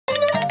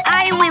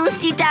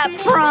sit up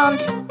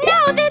front.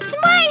 No, that's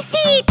my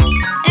seat.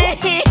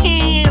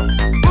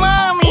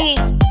 Mommy.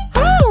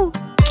 Oh,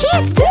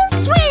 kids, don't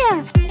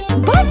swear.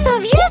 Both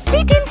of you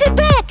sit in the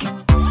back.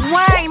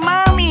 Why,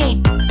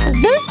 Mommy?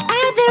 Those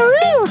are the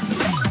rules.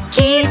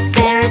 Kids,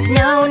 there's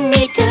no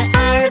need to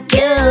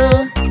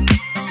argue.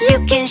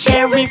 You can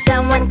share with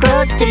someone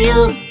close to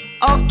you.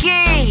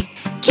 Okay.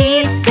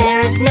 Kids,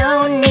 there's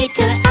no need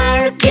to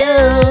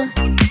argue.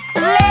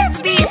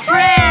 Let's be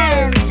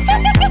friends.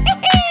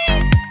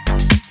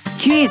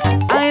 Kids,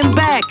 I am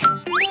back.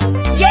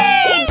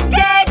 Yay,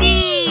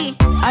 Daddy!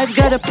 I've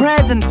got a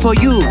present for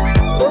you.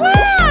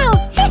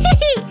 Wow!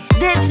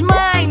 That's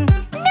mine.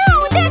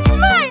 No, that's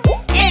mine.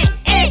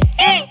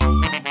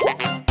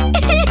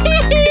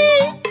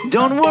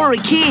 Don't worry,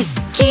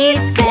 kids.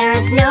 Kids,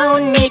 there's no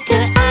need to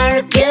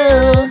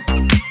argue.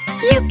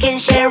 You can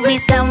share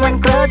with someone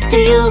close to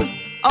you.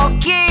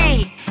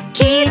 Okay.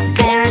 Kids,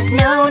 there's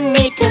no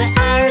need to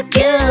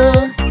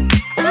argue.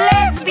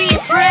 Let's be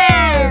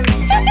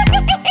friends.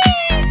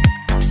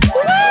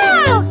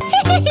 Wow!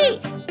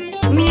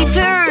 Me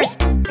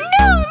first.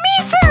 No, me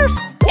first.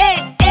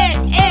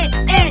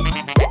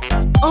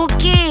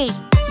 Okay,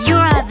 you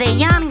are the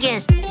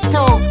youngest,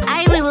 so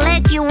I will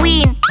let you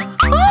win.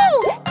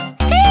 Oh,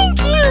 thank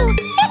you.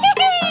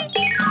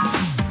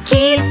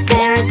 Kids,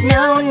 there's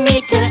no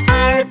need to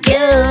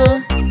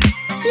argue.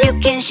 You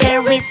can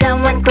share with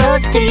someone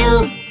close to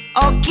you.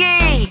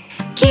 Okay.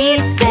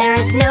 Kids,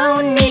 there's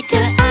no need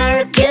to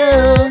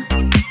argue.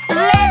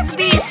 Let's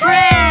be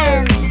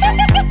friends.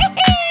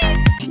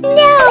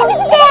 No,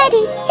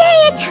 Daddy, stay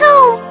at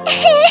home.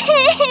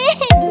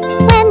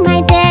 When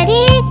my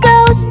daddy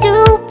goes to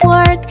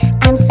work,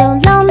 I'm so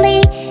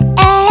lonely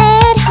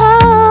at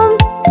home.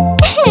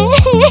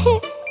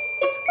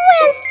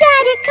 When's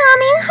Daddy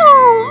coming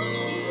home?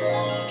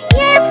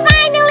 You're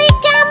finally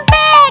come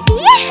back!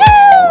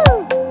 Yahoo!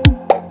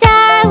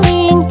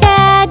 Darling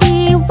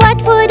Daddy, what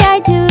would I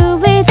do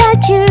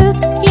without you?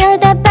 You're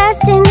the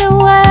best in the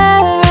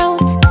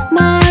world.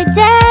 My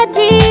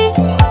daddy,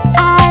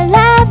 I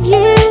love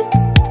you.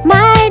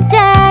 My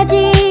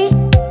daddy,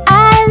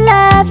 I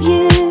love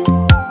you.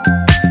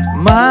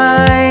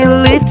 My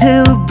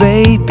little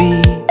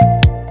baby,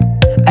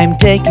 I'm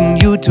taking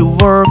you to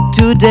work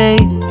today.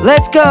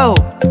 Let's go!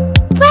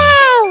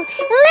 Wow!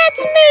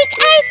 Let's make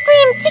ice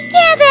cream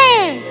together!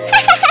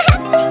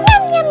 Yum,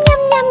 yum, yum,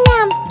 yum,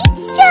 yum!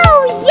 It's so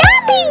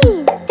yummy!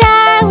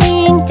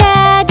 Darling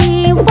Daddy,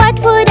 what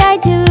would I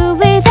do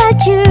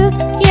without you?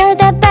 You're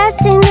the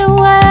best in the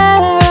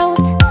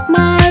world.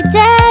 My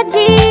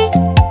daddy,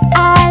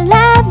 I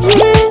love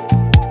you.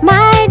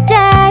 My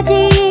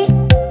daddy,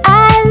 I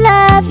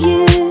love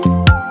you.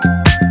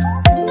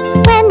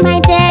 When my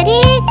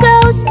daddy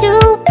goes to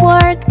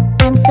work,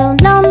 I'm so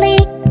lonely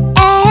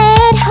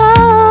at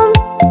home.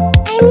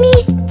 I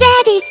miss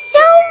Daddy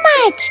so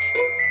much.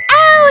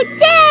 Oh,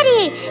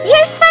 Daddy,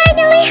 you're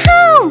finally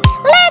home.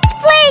 Let's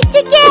play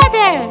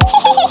together.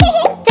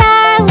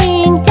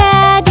 Darling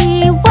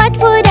Daddy, what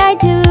would I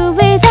do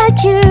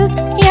without you?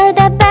 You're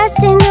the best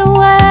in the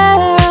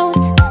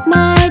world.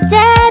 My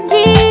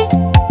daddy,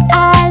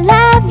 I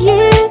love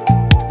you.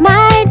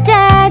 My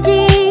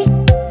daddy,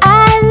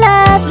 I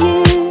love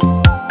you.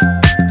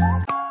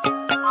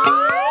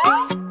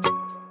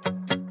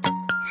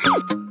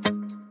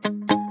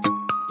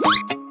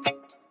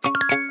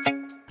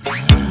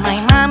 My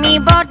mommy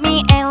bought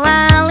me a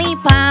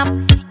lollipop.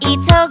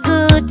 It's so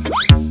good.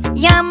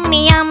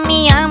 Yummy,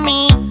 yummy,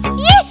 yummy.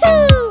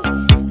 Yoo-hoo!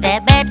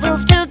 The bad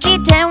wolf took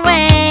it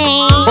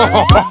away.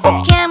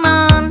 Come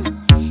on,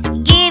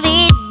 give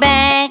it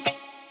back.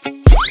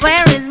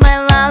 Where is my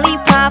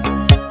lollipop?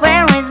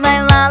 Where is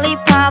my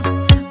lollipop?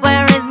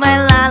 Where is my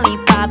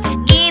lollipop?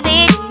 Give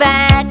it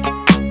back.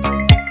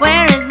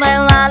 Where is my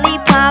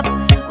lollipop?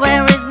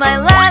 Where is my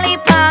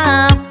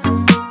lollipop?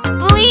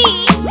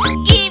 Please,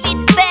 give it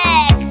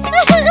back.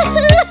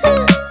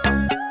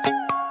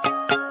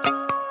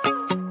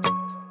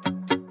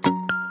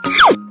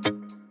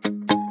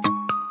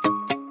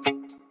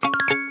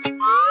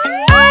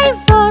 I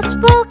was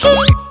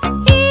walking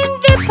in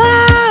the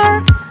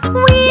park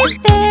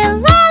with a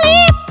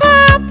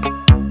lollipop,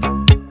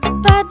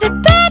 but the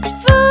bad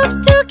wolf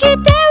took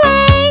it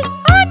away.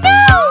 Oh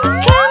no!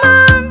 Come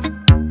on,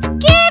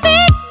 give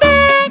it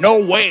back. No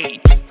way!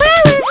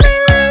 Where is my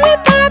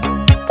lollipop?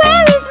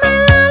 Where is my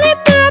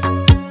lollipop?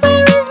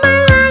 Where is my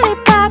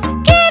lollipop?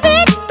 Give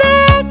it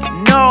back.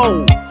 No!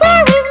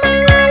 Where is my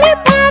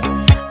lollipop?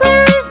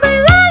 Where is my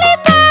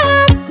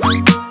lollipop?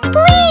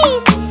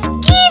 Please,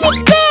 give it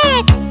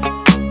back.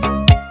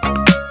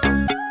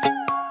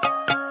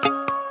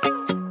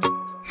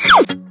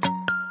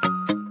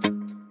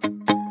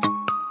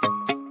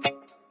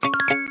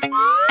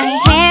 I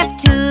have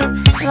 2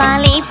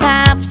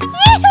 lollipops.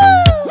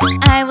 Yahoo!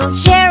 I will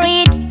share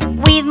it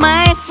with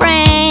my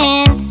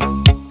friend,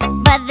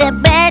 but the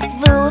bad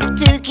wolf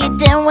took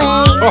it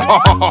away.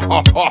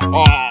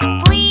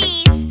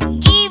 Please,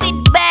 give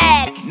it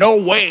back. No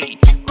way!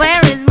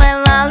 Where is my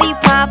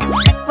lollipop?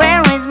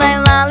 Where is my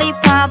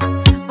lollipop?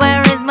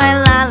 Where is my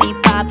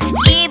lollipop?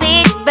 Give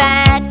it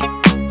back.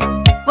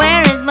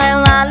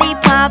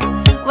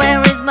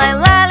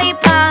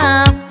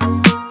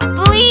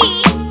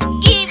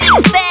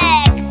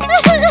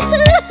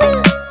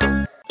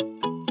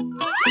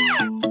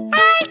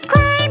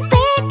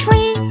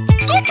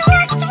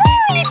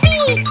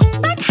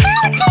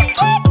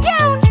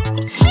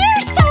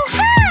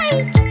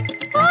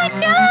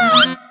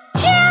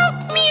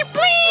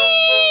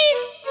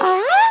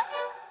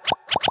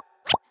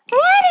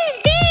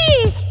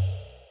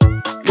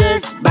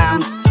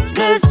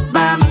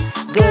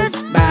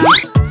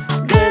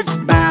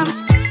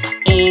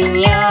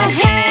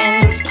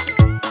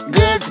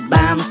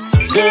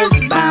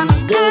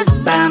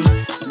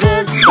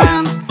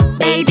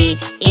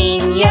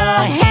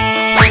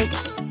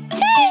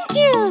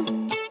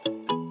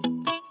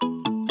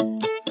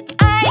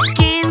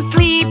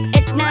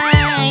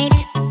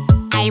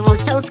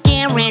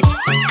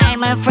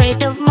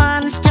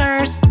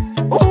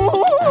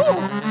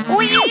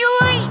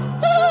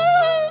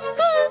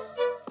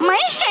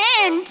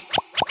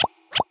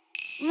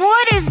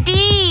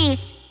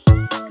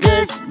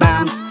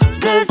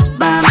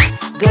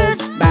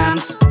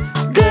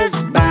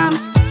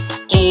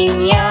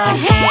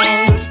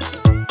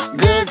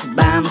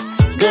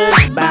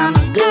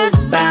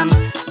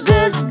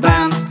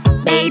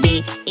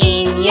 baby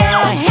in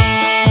your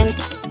hand.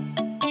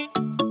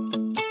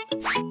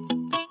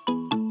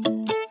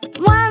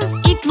 Once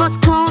it was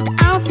cold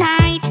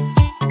outside,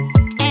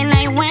 and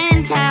I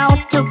went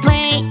out to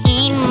play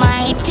in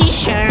my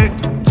t-shirt.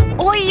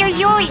 Oi,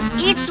 oi, oi,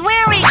 it's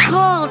very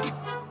cold.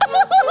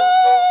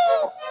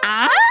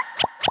 Ah?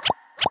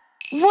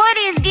 What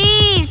is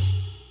this?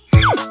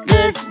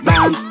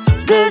 Goosebumps,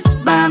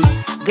 goosebumps,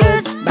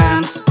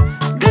 goosebumps,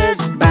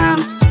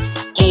 goosebumps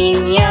in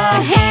your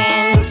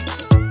hand.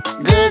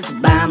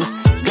 Goosebumps,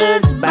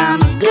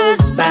 goosebumps,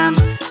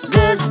 goosebumps,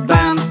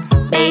 goosebumps,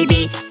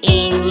 baby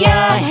in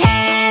your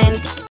hand.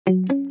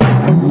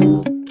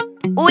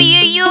 Oi,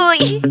 oi, oi,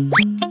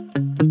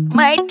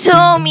 my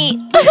tummy.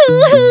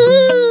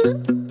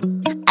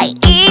 I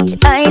eat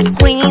ice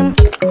cream,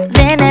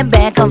 then a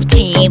bag of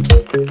chips,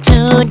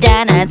 2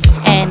 donuts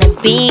and a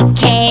big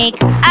cake.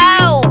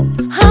 Ow!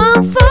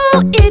 Harmful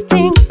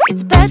eating,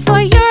 it's bad for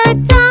your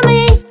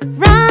tummy.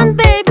 Run,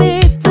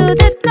 baby, to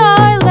the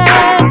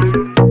toilet.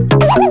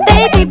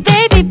 Baby,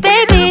 baby,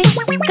 baby,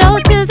 go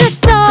to the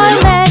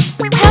toilet.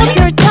 Help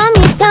your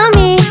tummy,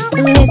 tummy,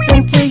 listen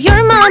to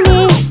your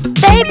mommy.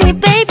 Baby,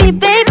 baby,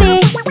 baby,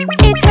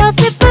 eat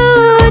healthy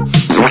food.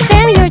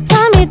 Then your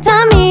tummy,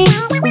 tummy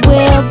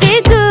will be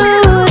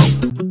good.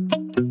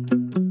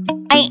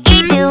 I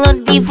ate a lot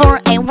before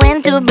I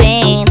went to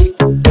bed.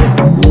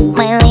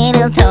 My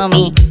little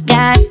tummy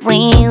got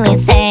really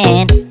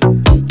sad.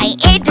 I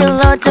ate a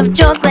lot of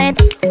chocolate,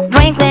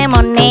 drank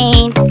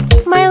lemonade.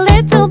 My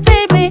little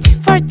baby,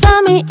 for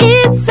tummy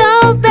it's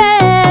so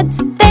bad.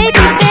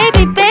 Baby,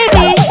 baby,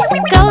 baby,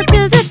 go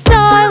to the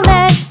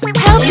toilet.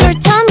 Help your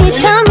tummy,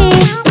 tummy,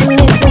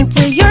 listen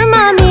to your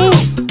mommy.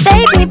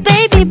 Baby,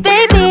 baby,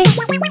 baby,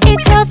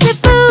 eat healthy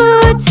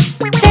food.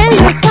 Then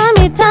your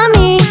tummy,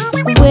 tummy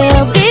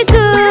will be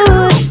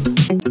good.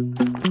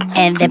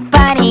 At the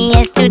party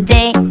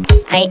yesterday,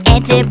 I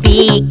ate a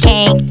big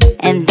cake,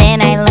 and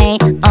then I lay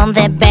on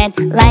the bed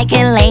like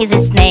a lazy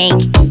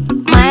snake.